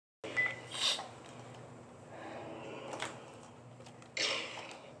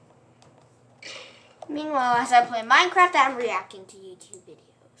Meanwhile, as I play Minecraft, I'm reacting to YouTube videos.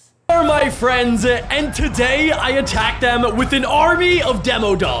 Are my friends, and today I attack them with an army of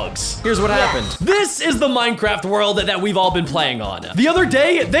demo dogs. Here's what happened. This is the Minecraft world that we've all been playing on. The other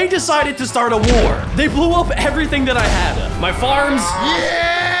day, they decided to start a war. They blew up everything that I had. My farms.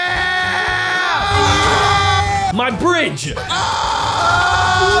 Yeah! My bridge.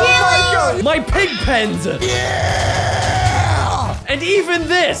 Really? My pig pens. Yeah! And even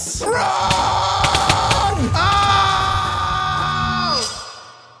this.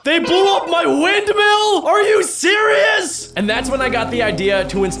 They blew up my windmill? Are you serious? And that's when I got the idea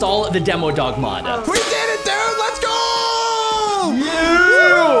to install the demo dog mod. We did it, dude! Let's go!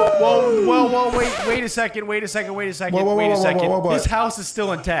 Whoa, wait a second. This house is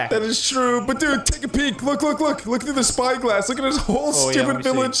still intact. That is true, but dude, take a peek. Look through the spyglass. Look at this whole stupid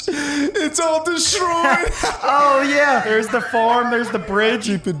village. It's all destroyed. Oh yeah, there's the farm, there's the bridge.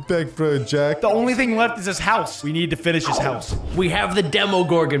 Stupid BeckBroJack. The only thing left is this house. We need to finish this house. We have the demo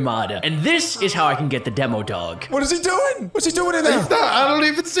gorgon mod, and this is how I can get the demo dog. What is he doing? What's he doing in there? I don't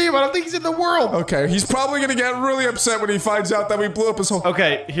even see him. I don't think he's in the world. Okay, he's probably gonna get really upset when he finds out that we blew up his whole...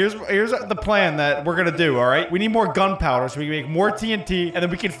 Okay, here's the plan that we're gonna do, all right? We need more gunpowder so we can make more TNT, and then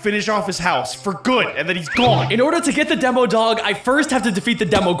we can finish off his house for good, and then he's gone. In order to get the demo dog, I first have to defeat the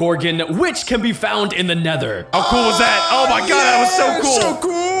demo gorgon, which can be found in the nether. How cool was that? Oh my god, that was so cool. So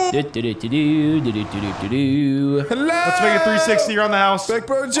cool. Hello. Let's make a 360 around the house.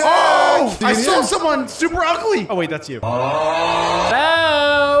 BeckBroJack. Oh, I saw someone super ugly. Oh wait, that's you.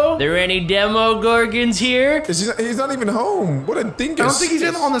 Hello? There any demo gorgons here? He's not even home. What a dingus. I don't think he's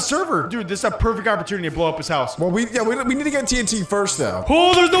on the server. Dude, this is a perfect opportunity to blow up his house. Well, we need to get TNT first, though.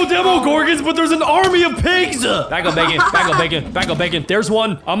 Oh, there's no demo gorgons, but there's an army of pigs. Back up, bacon. There's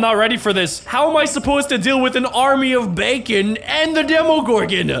one. I'm not ready for this. How am I supposed to deal with an army of bacon and the demo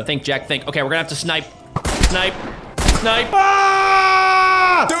gorgon? Think, Jack, think. Okay, we're gonna have to snipe.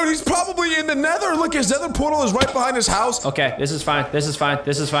 Ah! Dude, he's probably in the nether. Look, his nether portal is right behind his house. Okay, this is fine. Yeah,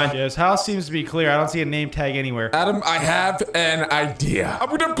 his house seems to be clear. I don't see a name tag anywhere. Adam, I have an idea.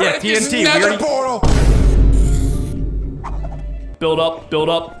 I'm gonna break his TNT, nether portal. Build up.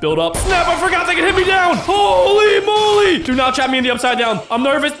 Snap, I forgot they can hit me down. Holy moly. Do not trap me in the upside down. I'm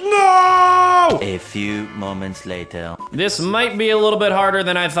nervous. No! A few moments later. This might be a little bit harder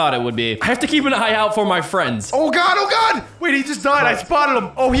than I thought it would be. I have to keep an eye out for my friends. Oh god! Wait, he just died. I spotted him.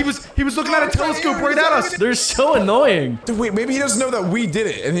 Oh, he was looking at a telescope right at us. They're so annoying. Dude, wait, maybe he doesn't know that we did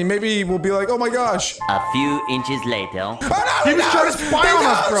it, and he maybe will be like, oh my gosh. A few inches later. Oh, no, he was trying to spy on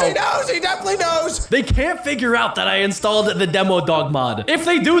us, bro. He definitely knows. They can't figure out that I installed the demo dog mod. If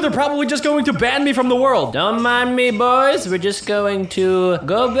they do, they're probably just going to ban me from the world. Don't mind me, boys. We're just going to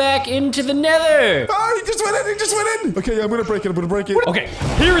go back into the nether. Oh, he just went in. Okay, yeah, I'm gonna break it. Okay,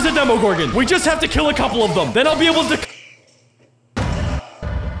 here is a demo gorgon. We just have to kill a couple of them. Then I'll be able to...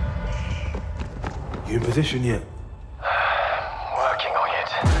 You in position yet? Working on it.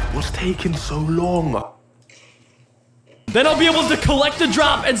 What's taking so long? Then I'll be able to collect the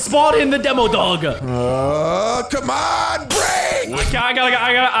drop and spawn in the demo dog. Come on, break! Okay, I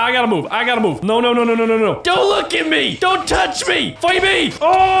gotta move. No. Don't look at me. Don't touch me. Fight me.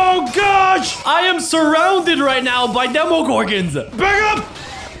 Oh, gosh. I am surrounded right now by demo gorgons. Back up.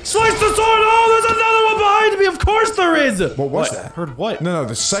 Slice the sword. Oh, there's another one behind me. Of course there is. What was that? Heard what? No,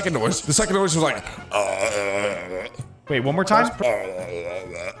 the second noise. The second noise was like... Wait, one more time?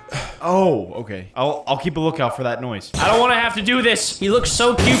 Oh, okay. I'll keep a lookout for that noise. I don't want to have to do this. He looks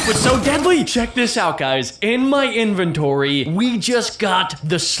so cute, but so deadly. Check this out, guys. In my inventory, we just got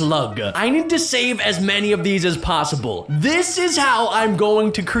the slug. I need to save as many of these as possible. This is how I'm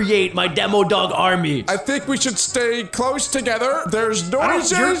going to create my demo dog army. I think we should stay close together. There's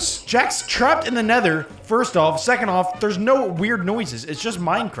noises. Jack's trapped in the nether, first off. Second off, there's no weird noises. It's just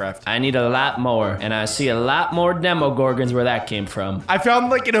Minecraft. I need a lot more, and I see a lot more demo gorgons where that came from. I found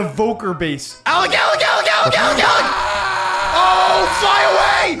like an evoker base. Alec! Oh, fly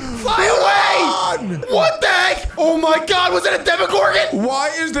away! What the heck? Oh my god, was it a Demogorgon? Why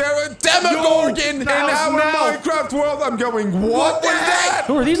is there a Demogorgon in our Minecraft world? I'm going, what was that?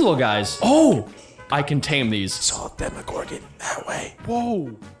 Who are these little guys? Oh, I can tame these. Saw a Demogorgon that way.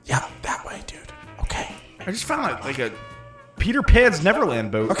 Whoa. Yep, that way, dude. Okay. I just found like a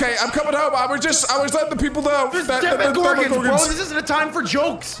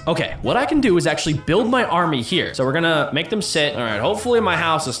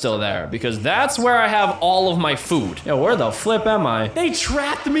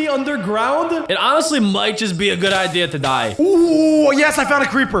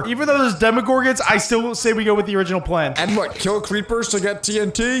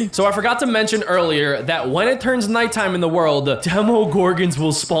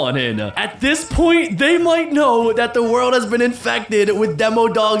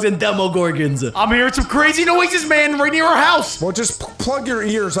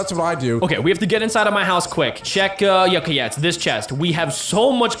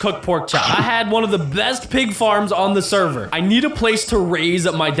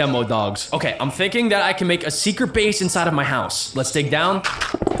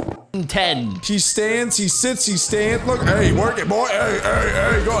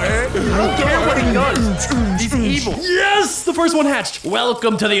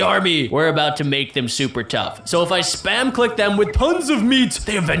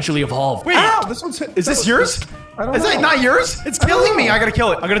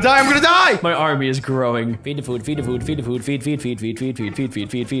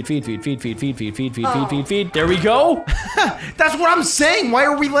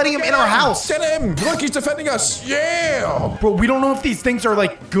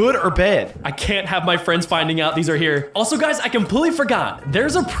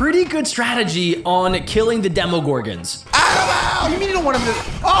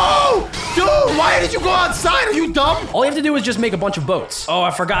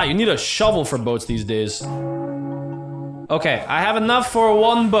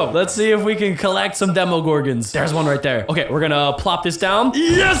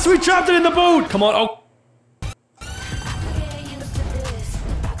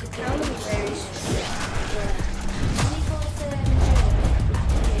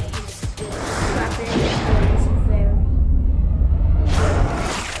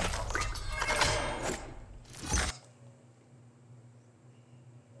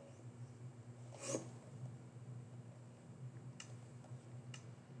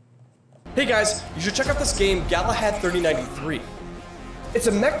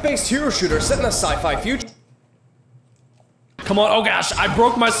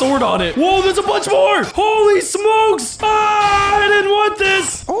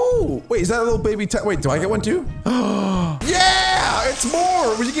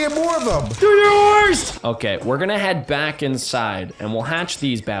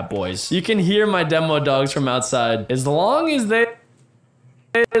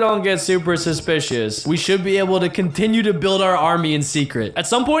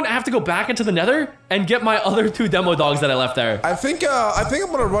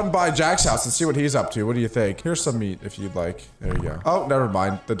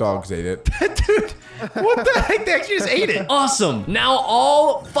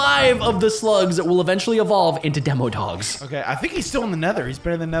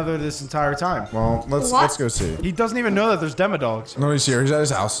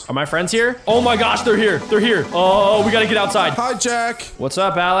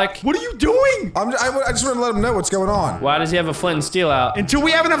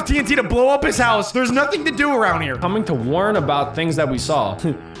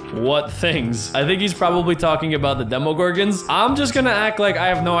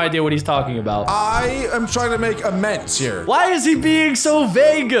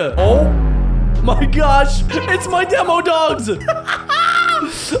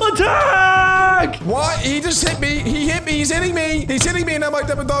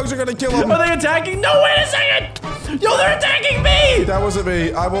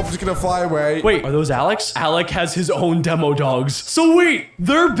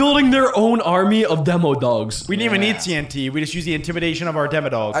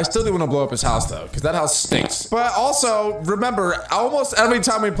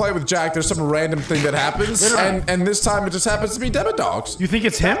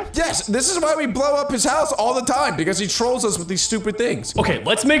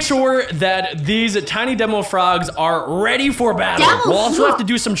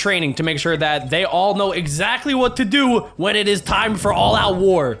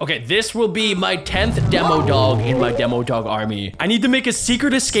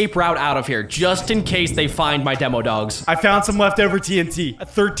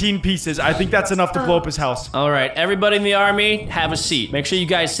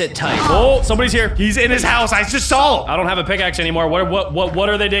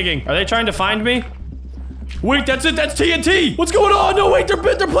Wait, that's it. That's TNT. What's going on? No, wait, they're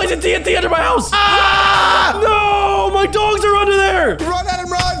placing TNT under my house. Ah! No, my dogs are under there. Run,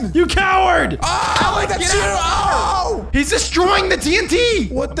 Adam, run! You coward. Oh, that's you! Oh! He's destroying the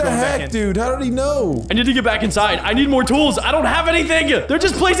TNT! What the heck, dude? How did he know? I need to get back inside. I need more tools. I don't have anything. They're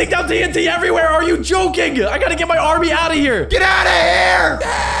just placing down TNT everywhere. Are you joking? I gotta get my army out of here. Get out of here!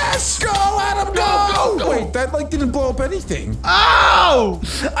 Yes! Go, Adam, go! Wait, that like didn't blow up anything. Oh!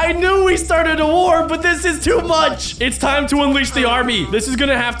 I knew we started a war, but this is too much. It's time to unleash the army. This is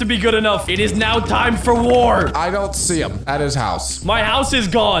gonna have to be good enough. It is now time for war. I don't see him at his house. My house is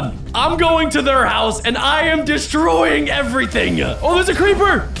gone. I'm going to their house and I am destroying everything. Oh, there's a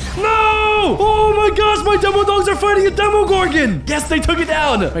creeper. No! Oh my gosh, my demo dogs are fighting a demo gorgon. Yes, they took it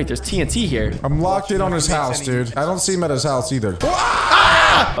down. Wait, there's TNT here. I'm locked in on his house, dude. I don't see him at his house either.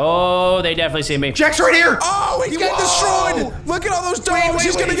 Ah! Oh, they definitely see me. Jack's right here! Oh, he's getting destroyed! Look at all those dogs!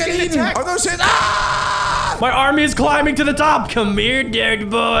 He's gonna get eaten! Are those his? Ah! My army is climbing to the top. Come here, dirt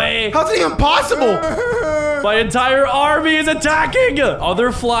boy. How's it even possible? My entire army is attacking. Oh,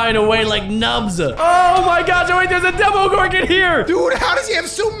 they're flying away like nubs. Oh my gosh, oh wait, there's a demo gorgon here. Dude, how does he have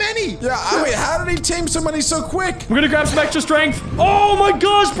so many? Yeah, wait, how did he tame so many so quick? We're gonna grab some extra strength. Oh my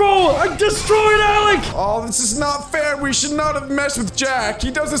gosh, bro, I destroyed Alec. Oh, this is not fair. We should not have messed with Jack. He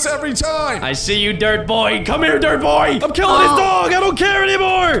does this every time. I see you, dirt boy. Come here, dirt boy. I'm killing his dog. I don't care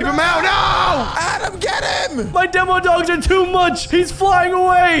anymore. Keep him out, no! Adam, get him! My demo dogs are too much. He's flying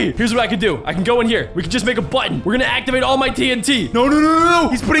away. Here's what I can do. I can go in here. We can just make a button. We're gonna activate all my TNT. No, no, no, no, no!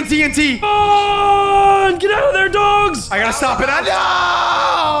 He's putting TNT! Oh, get out of there, dogs. I gotta stop it.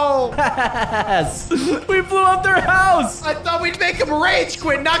 No! Yes. We blew up their house. I thought we'd make him rage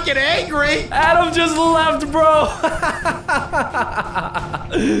quit, not get angry. Adam just left, bro.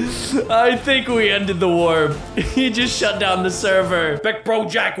 I think we ended the war. He just shut down the server.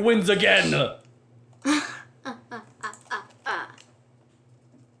 BeckBroJack wins again.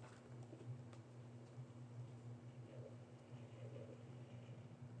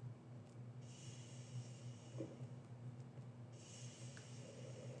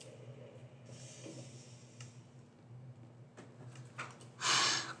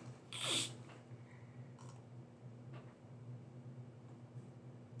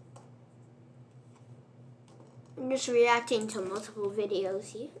 I'm just reacting to multiple videos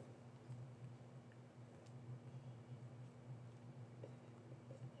here.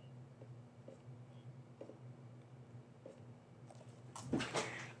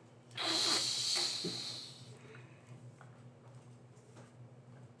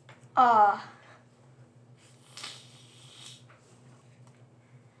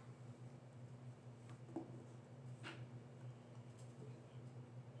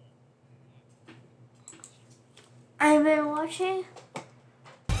 I've been watching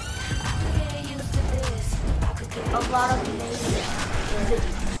a lot of amazing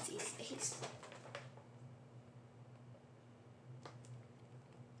videos these days.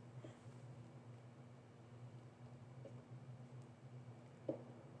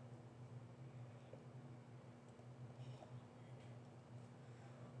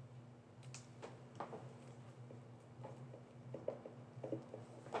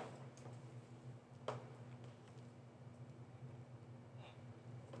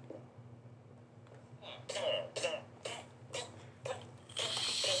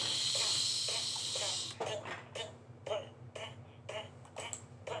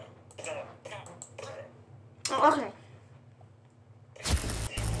 Okay.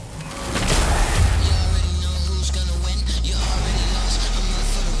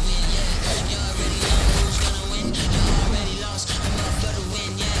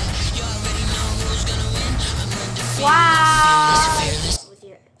 Wow.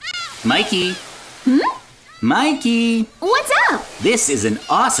 Mikey. Mikey. What's up? This is an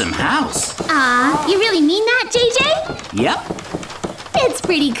awesome house. You really mean that, JJ? Yep. It's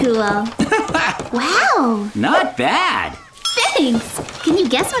pretty cool. Wow. Not bad. Thanks. Can you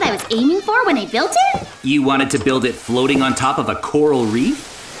guess what I was aiming for when I built it? You wanted to build it floating on top of a coral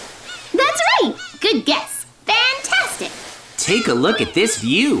reef? That's right. Good guess. Fantastic. Take a look at this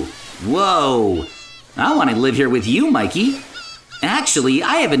view. Whoa. I want to live here with you, Mikey. Actually,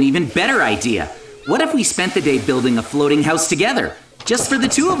 I have an even better idea. What if we spent the day building a floating house together? Just for the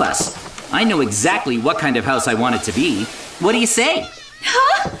two of us. I know exactly what kind of house I want it to be. What do you say?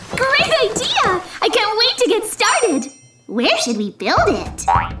 Huh? Great idea. I can't wait to get started. Where should we build it?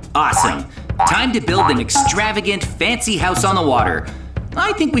 Awesome. Time to build an extravagant, fancy house on the water.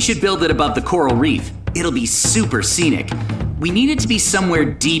 I think we should build it above the coral reef. It'll be super scenic. We need it to be somewhere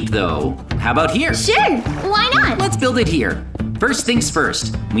deep, though. How about here? Sure. Why not? Let's build it here. First things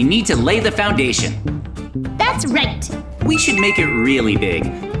first, we need to lay the foundation. That's right. We should make it really big.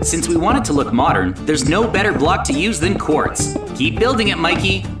 Since we want it to look modern, there's no better block to use than quartz. Keep building it,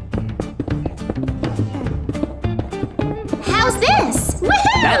 Mikey. How's this?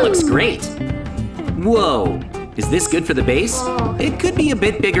 Woohoo! That looks great. Whoa, is this good for the base? It could be a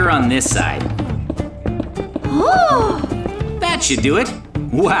bit bigger on this side. Oh! That should do it.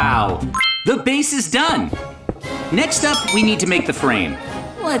 Wow, the base is done. Next up, we need to make the frame.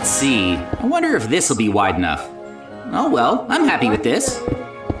 Let's see, I wonder if this will be wide enough. Oh well, I'm happy with this.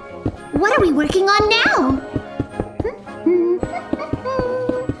 What are we working on now?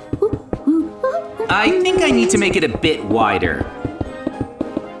 I think I need to make it a bit wider.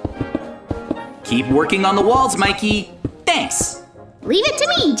 Keep working on the walls, Mikey. Thanks. Leave it to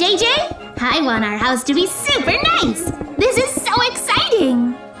me, JJ. I want our house to be super nice. This is so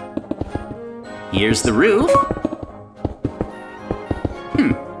exciting. Here's the roof.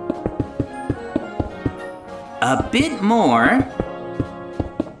 A bit more.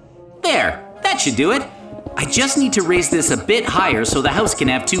 There, that should do it. I just need to raise this a bit higher so the house can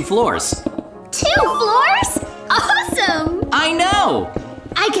have 2 floors. 2 floors? Awesome! I know!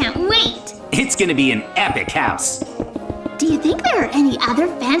 I can't wait. It's gonna be an epic house. Do you think there are any other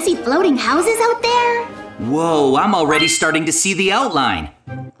fancy floating houses out there? Whoa, I'm already starting to see the outline.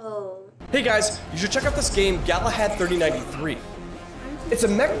 Hey guys, you should check out this game, Galahad 3093. It's a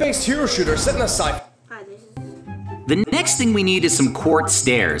mech-based hero shooter set in a sci-fi. The next thing we need is some quartz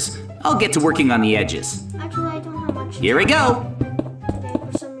stairs. I'll get to working on the edges. Actually, I don't have much Here we go. today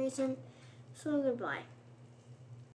for some reason. So goodbye.